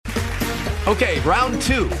Okay, round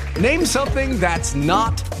two. Name something that's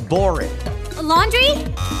not boring. A laundry?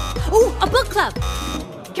 Ooh, a book club.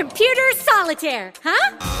 Computer solitaire,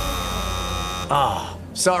 huh? Ah,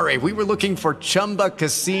 sorry, we were looking for Chumba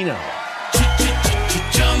Casino.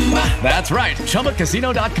 That's right,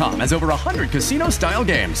 ChumbaCasino.com has over 100 casino-style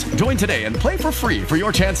games. Join today and play for free for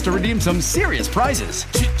your chance to redeem some serious prizes.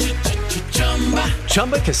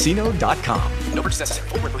 ChumbaCasino.com. No purchase necessary.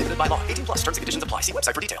 Void where prohibited by law. 18 plus terms and conditions apply. See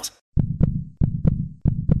website for details.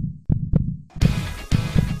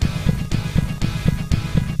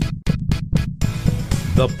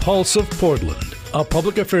 The Pulse of Portland, a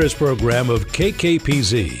public affairs program of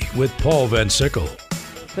KKPZ with Paul Van Sickle.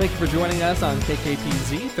 Thank you for joining us on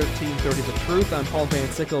KKPZ 1330 The Truth. I'm Paul Van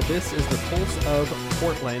Sickle. This is the Pulse of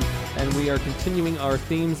Portland, and we are continuing our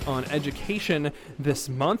themes on education this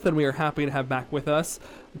month, and we are happy to have back with us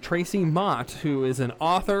Traci Mott, who is an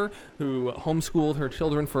author who homeschooled her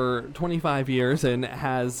children for 25 years and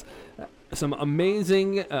has some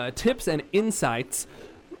amazing tips and insights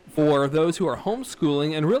for those who are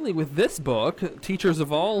homeschooling, and really with this book, teachers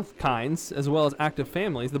of all kinds, as well as active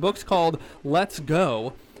families. The book's called Let's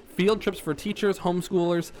Go, Field Trips for Teachers,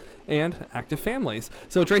 Homeschoolers, and Active Families.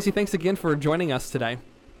 So, Traci, thanks again for joining us today.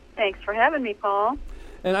 Thanks for having me, Paul.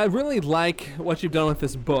 And I really like what you've done with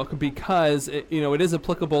this book because it is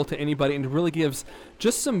applicable to anybody, and it really gives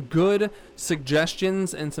just some good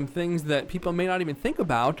suggestions and some things that people may not even think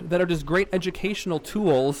about that are just great educational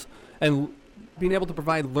tools and being able to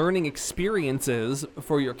provide learning experiences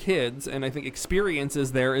for your kids. And I think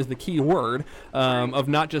experiences there is the key word, of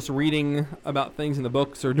not just reading about things in the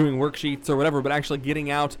books or doing worksheets or whatever, but actually getting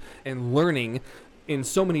out and learning in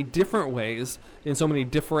so many different ways, in so many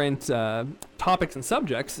different topics and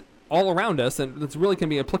subjects all around us, and it's really can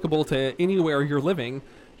be applicable to anywhere you're living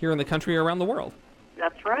here in the country or around the world.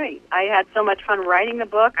 That's right. I had so much fun writing the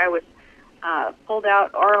book. I was pulled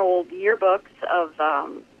out our old yearbooks of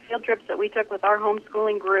field trips that we took with our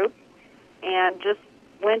homeschooling group, and just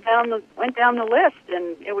went down the list.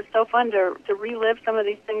 And it was so fun to relive some of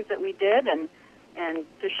these things that we did, and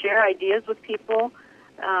to share ideas with people.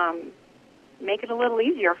 Make it a little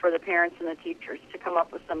easier for the parents and the teachers to come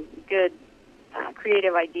up with some good,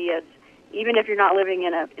 creative ideas, even if you're not living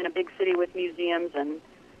in a big city with museums and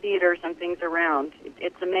theaters and things around.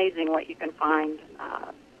 It's amazing what you can find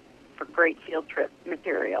for great field trip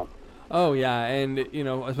material. Oh, yeah, and,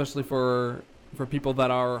 especially for people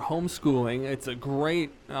that are homeschooling, it's a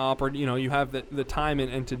great opportunity. You have the time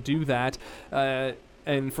and to do that.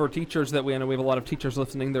 And for teachers that we have a lot of teachers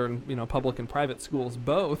listening, they're in public and private schools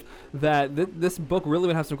both, that this book really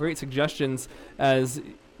would have some great suggestions as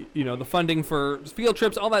the funding for field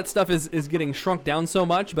trips, all that stuff is getting shrunk down so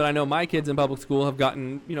much. But I know my kids in public school have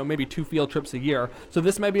gotten, maybe 2 field trips a year. So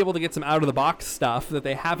this might be able to get some out-of-the-box stuff that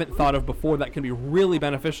they haven't thought of before that can be really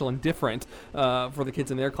beneficial and different for the kids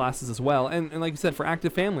in their classes as well. And like you said, for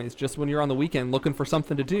active families, just when you're on the weekend looking for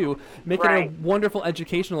something to do, make it a wonderful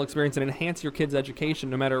educational experience and enhance your kids' education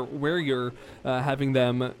no matter where you're having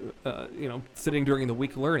them, sitting during the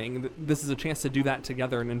week learning. This is a chance to do that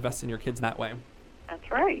together and invest in your kids that way.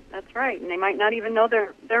 That's right. And they might not even know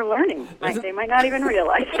they're learning. They might not even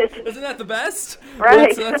realize it. Isn't that the best?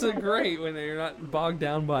 Right. That's great when you're not bogged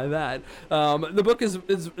down by that. The book is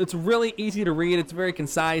it's really easy to read. It's very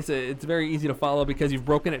concise. It's very easy to follow because you've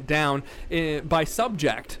broken it down by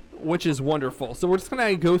subject, which is wonderful. So we're just going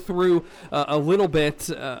to go through a little bit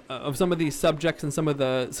of some of these subjects and some of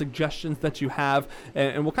the suggestions that you have,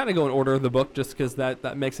 and we'll kind of go in order of the book just because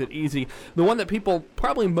that makes it easy. The one that people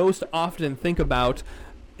probably most often think about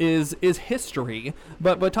is history,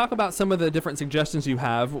 but talk about some of the different suggestions you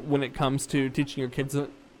have when it comes to teaching your kids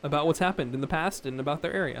about what's happened in the past and about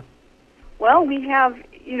their area. Well, we have,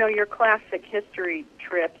 your classic history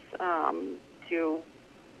trips to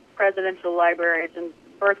presidential libraries and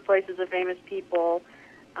birthplaces of famous people,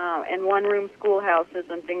 and one-room schoolhouses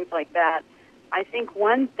and things like that. I think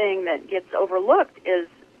one thing that gets overlooked is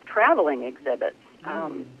traveling exhibits.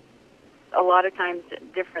 A lot of times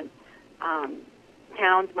different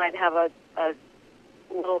towns might have a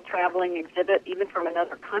little traveling exhibit, even from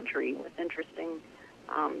another country, with interesting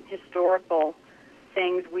historical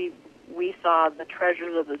things. We saw the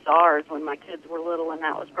Treasures of the Tsars when my kids were little, and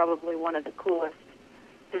that was probably one of the coolest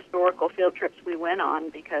historical field trips we went on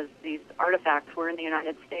because these artifacts were in the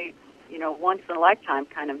United States, once in a lifetime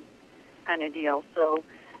kind of deal. So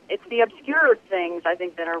it's the obscure things I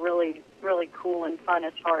think that are really, really cool and fun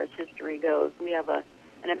as far as history goes. We have an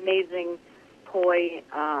amazing toy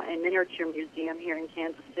and miniature museum here in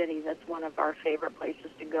Kansas City that's one of our favorite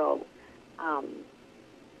places to go.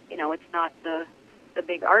 It's not the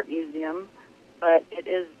big art museum, but it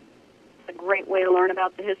is a great way to learn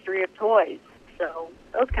about the history of toys. So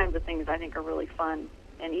those kinds of things I think are really fun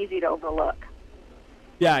and easy to overlook.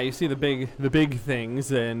 Yeah, you see the big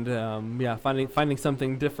things, and finding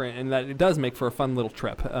something different, and that it does make for a fun little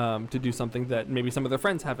trip to do something that maybe some of their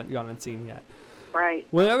friends haven't gone and seen yet. Right.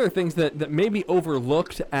 One of the other things that may be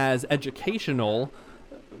overlooked as educational,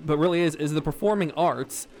 but really is the performing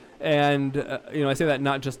arts. And, I say that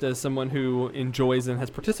not just as someone who enjoys and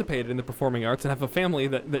has participated in the performing arts and have a family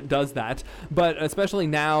that does that, but especially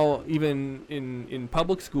now, even in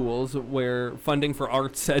public schools where funding for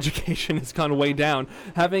arts education has gone way down,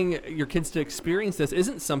 having your kids to experience this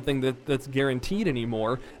isn't something that's guaranteed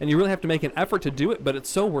anymore, and you really have to make an effort to do it, but it's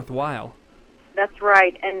so worthwhile. That's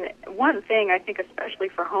right. And one thing I think, especially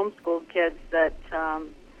for homeschooled kids, that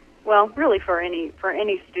really for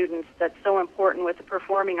any students, that's so important with the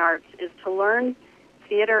performing arts is to learn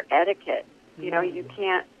theater etiquette. You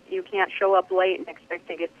can't show up late and expect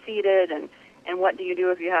to get seated, and what do you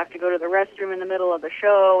do if you have to go to the restroom in the middle of the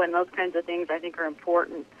show, and those kinds of things I think are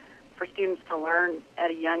important for students to learn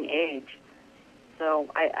at a young age. So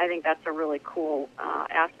I think that's a really cool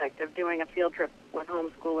aspect of doing a field trip with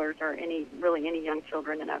homeschoolers or any young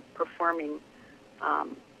children in a performing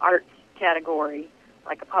arts category,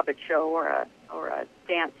 like a puppet show or a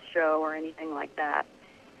dance show or anything like that.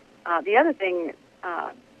 The other thing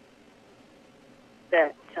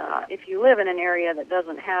that if you live in an area that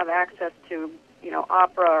doesn't have access to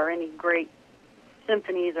opera or any great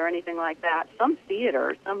symphonies or anything like that, some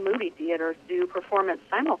movie theaters do performance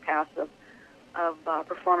simulcasts of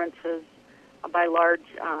performances by large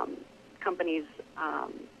companies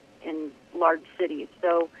in large cities.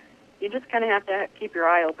 So you just kind of have to keep your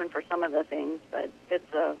eye open for some of the things, but it's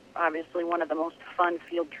obviously one of the most fun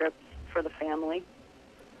field trips for the family.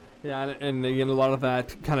 Yeah, and again, a lot of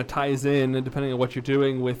that kind of ties in, depending on what you're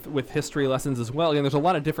doing, with history lessons as well. Again, there's a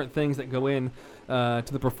lot of different things that go in to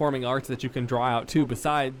the performing arts that you can draw out too.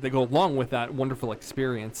 Besides, they go along with that wonderful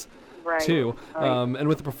experience. Right. Too, right. And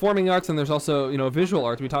with the performing arts, and there's also visual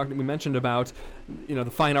arts. We mentioned about the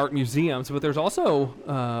fine art museums, but there's also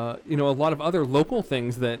a lot of other local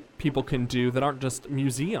things that people can do that aren't just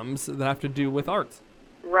museums that have to do with arts.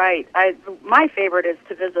 Right. My favorite is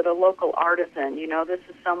to visit a local artisan. This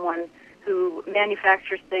is someone who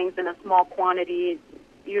manufactures things in a small quantity,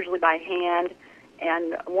 usually by hand.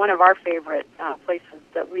 And one of our favorite places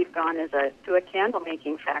that we've gone is to a candle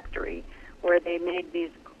making factory where they made these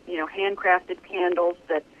handcrafted candles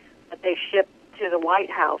that they ship to the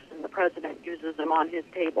White House, and the president uses them on his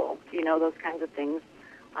table, those kinds of things.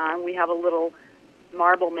 We have a little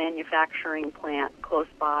marble manufacturing plant close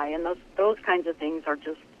by, and those kinds of things are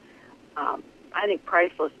just, I think,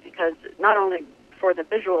 priceless, because not only for the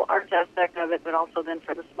visual arts aspect of it, but also then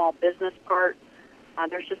for the small business part,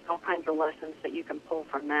 there's just all kinds of lessons that you can pull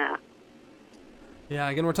from that. Yeah,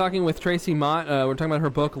 again, we're talking with Traci Mott. We're talking about her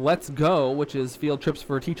book, Let's Go, which is field trips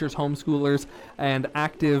for teachers, homeschoolers, and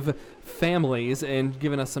active families, and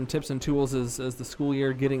giving us some tips and tools as the school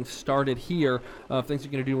year getting started here of things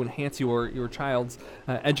you're going to do to enhance your child's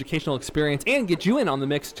educational experience and get you in on the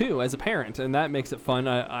mix, too, as a parent, and that makes it fun.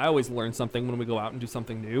 I always learn something when we go out and do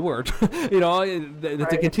something new, or,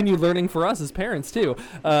 it's a continued learning for us as parents, too.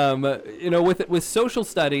 With social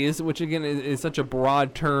studies, which, again, is such a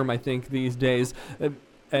broad term, I think, these days,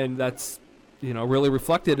 and that's really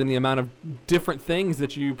reflected in the amount of different things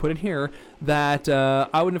that you put in here that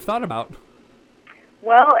I wouldn't have thought about.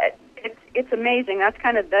 Well, it's amazing. That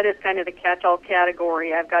is kind of the catch-all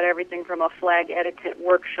category. I've got everything from a flag etiquette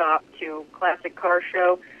workshop to classic car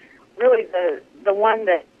show. Really, the one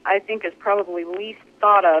that I think is probably least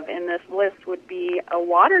thought of in this list would be a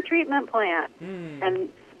water treatment plant. And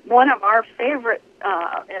one of our favorite,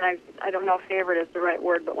 and I don't know if favorite is the right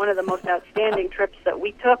word, but one of the most outstanding trips that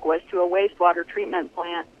we took was to a wastewater treatment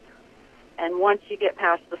plant. And once you get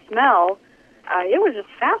past the smell, it was just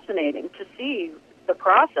fascinating to see the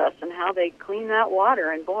process and how they clean that water.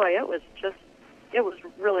 And boy, it was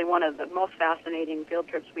really one of the most fascinating field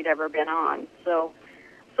trips we'd ever been on. So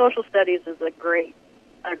social studies is a great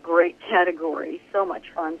category. So much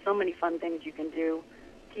fun, so many fun things you can do.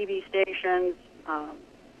 TV stations,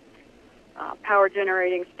 power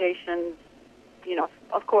generating stations,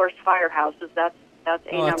 of course, firehouses. That's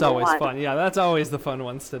that's always fun. Yeah, that's always the fun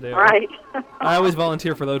ones to do. Right. I always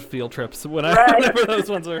volunteer for those field trips whenever those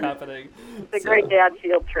ones are happening. It's a great dad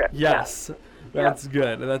field trip. Yes. Yeah. That's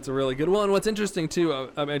good. That's a really good one. And what's interesting too,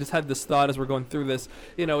 I just had this thought as we're going through this,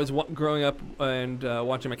 is growing up and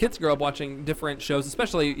watching my kids grow up watching different shows,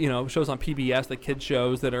 especially, shows on PBS, the kids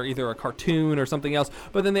shows that are either a cartoon or something else,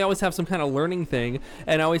 but then they always have some kind of learning thing.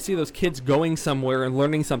 And I always see those kids going somewhere and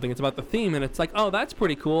learning something. It's about the theme, and it's like, oh, that's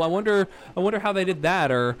pretty cool. I wonder how they did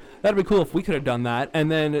that, or that'd be cool if we could have done that. And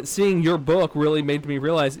then seeing your book really made me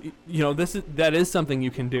realize, that is something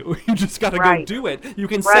you can do. You just got to go do it. You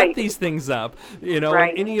can set these things up.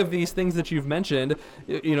 Any of these things that you've mentioned,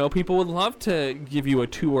 people would love to give you a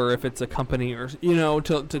tour if it's a company, or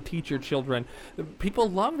to teach your children. People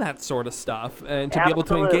love that sort of stuff, and to be able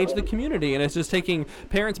to engage the community. And it's just taking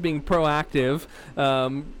parents being proactive,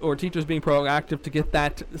 or teachers being proactive to get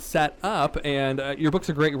that set up. And your book's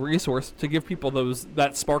a great resource to give people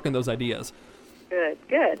that spark and those ideas.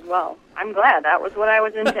 Good. Well, I'm glad. That was what I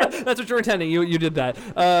was intending. That's what you were intending. You did that.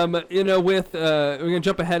 We're going to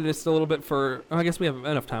jump ahead just a little bit I guess we have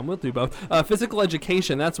enough time. We'll do both. Physical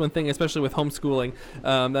education, that's one thing, especially with homeschooling.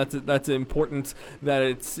 That's important that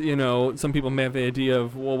it's, some people may have the idea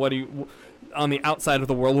of, well, on the outside of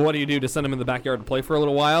the world, what do you do to send them in the backyard to play for a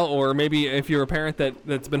little while? Or maybe if you're a parent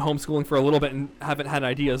that's been homeschooling for a little bit and haven't had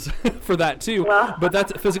ideas for that too. Well, but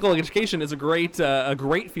that's physical education is a great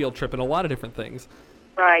field trip in a lot of different things.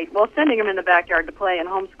 Right. Well, sending them in the backyard to play in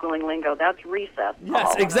homeschooling lingo, that's recess.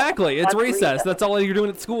 Yes, exactly. It's recess. That's all you're doing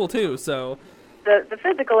at school too. So the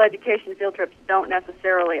physical education field trips don't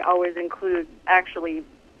necessarily always include actually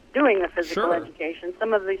doing the physical education.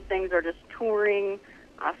 Some of these things are just touring,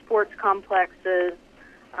 sports complexes,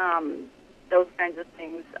 those kinds of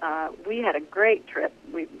things. We had a great trip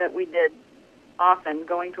that we did often,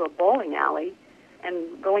 going to a bowling alley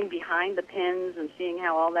and going behind the pins and seeing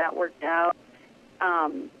how all that worked out.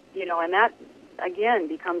 And that, again,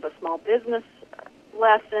 becomes a small business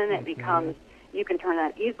lesson. It becomes, you can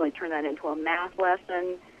easily turn that into a math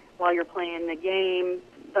lesson while you're playing the game.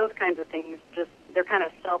 Those kinds of things, they're kind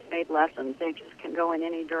of self-made lessons. They just can go in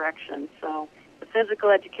any direction. So the physical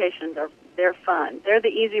educations they're fun. They're the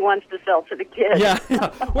easy ones to sell to the kids. Yeah.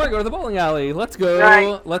 We're going to the bowling alley. Let's go.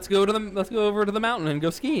 Right. Let's go over to the mountain and go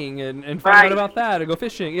skiing and find out about that and go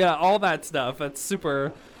fishing. Yeah, all that stuff. That's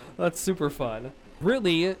super fun.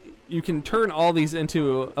 Really, you can turn all these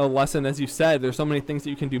into a lesson, as you said. There's so many things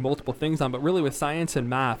that you can do multiple things on, but really with science and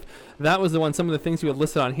math, that was some of the things you had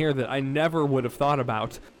listed on here that I never would have thought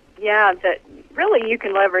about. Yeah, that really you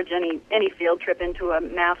can leverage any field trip into a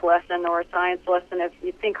math lesson or a science lesson if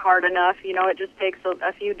you think hard enough. It just takes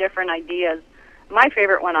a few different ideas. My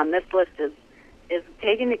favorite one on this list is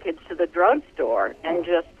taking the kids to the drugstore and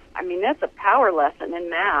that's a power lesson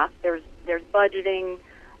in math. There's budgeting,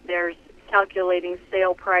 there's calculating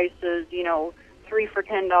sale prices, 3 for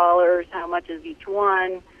 $10, how much is each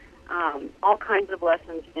one, all kinds of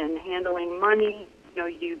lessons in handling money.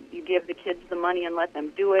 You give the kids the money and let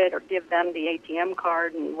them do it, or give them the ATM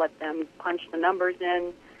card and let them punch the numbers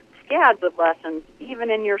in. Scads of lessons, even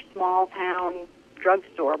in your small town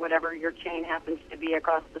drugstore, whatever your chain happens to be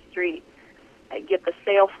across the street. Get the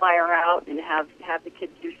sale flyer out and have the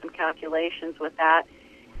kids do some calculations with that.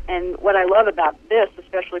 And what I love about this,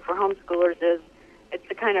 especially for homeschoolers, is it's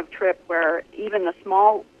the kind of trip where even the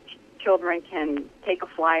small children can take a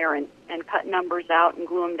flyer and cut numbers out and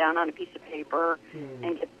glue them down on a piece of paper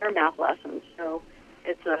and get their math lessons. So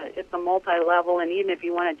it's a multi-level, and even if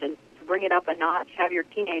you wanted to bring it up a notch, have your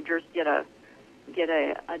teenagers get a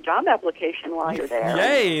job application while you're there.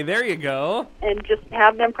 Yay, there you go. And just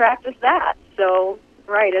have them practice that. So,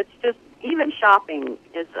 right, it's just, even shopping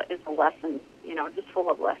is a lesson, just full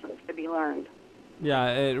of lessons to be learned.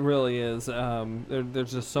 Yeah, it really is.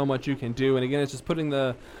 There's just so much you can do, and again, it's just putting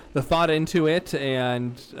the thought into it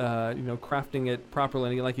and crafting it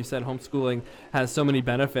properly. And like you said, homeschooling has so many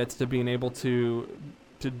benefits to being able to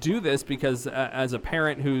do this, because as a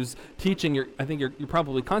parent who's teaching, I think you're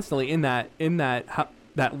probably constantly in that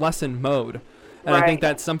lesson mode. And right. I think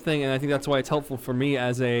that's something, and I think that's why it's helpful for me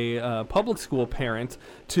as a public school parent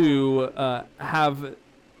to have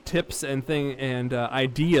tips and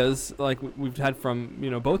ideas like we've had from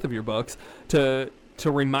both of your books to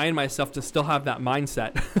remind myself to still have that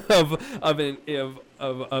mindset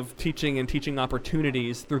of teaching and teaching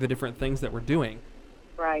opportunities through the different things that we're doing.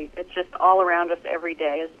 Right. It's just all around us every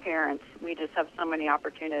day as parents. We just have so many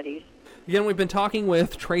opportunities. Again, we've been talking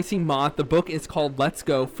with Traci Mott. The book is called Let's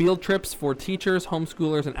Go, Field Trips for Teachers,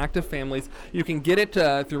 Homeschoolers, and Active Families. You can get it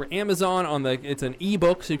through Amazon. It's an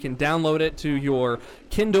ebook, so you can download it to your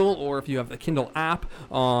Kindle, or if you have the Kindle app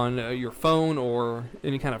on your phone or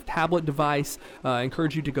any kind of tablet device. I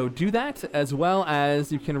encourage you to go do that, as well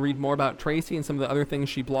as you can read more about Traci and some of the other things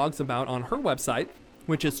she blogs about on her website.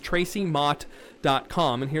 which is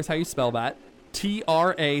tracimott.com. And here's how you spell that.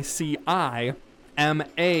 TraciMatt.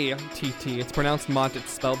 It's pronounced Mott.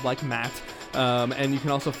 It's spelled like Matt. And you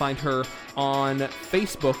can also find her on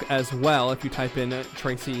Facebook as well if you type in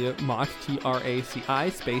Traci Mott,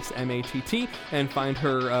 Traci space Matt, and find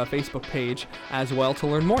her Facebook page as well to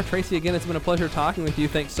learn more. Traci, again, it's been a pleasure talking with you.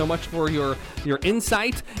 Thanks so much for your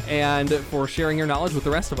insight and for sharing your knowledge with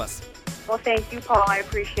the rest of us. Well, thank you, Paul. I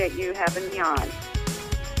appreciate you having me on.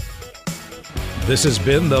 This has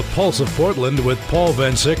been The Pulse of Portland with Paul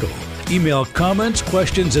Van Sickle. Email comments,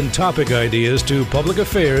 questions, and topic ideas to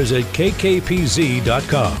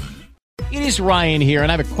publicaffairs@kkpz.com. It is Ryan here,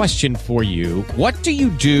 and I have a question for you. What do you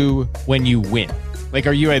do when you win? Like,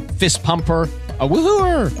 are you a fist pumper, a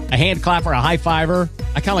woohooer, a hand clapper, a high fiver?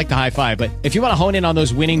 I kind of like the high five, but if you want to hone in on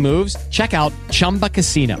those winning moves, check out Chumba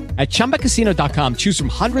Casino. At ChumbaCasino.com, choose from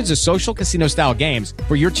hundreds of social casino-style games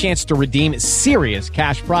for your chance to redeem serious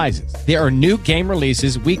cash prizes. There are new game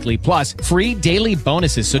releases weekly, plus free daily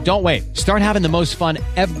bonuses, so don't wait. Start having the most fun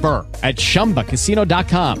ever at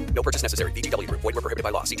ChumbaCasino.com. No purchase necessary. VGW Group. Void where prohibited by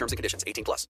law. See terms and conditions. 18+.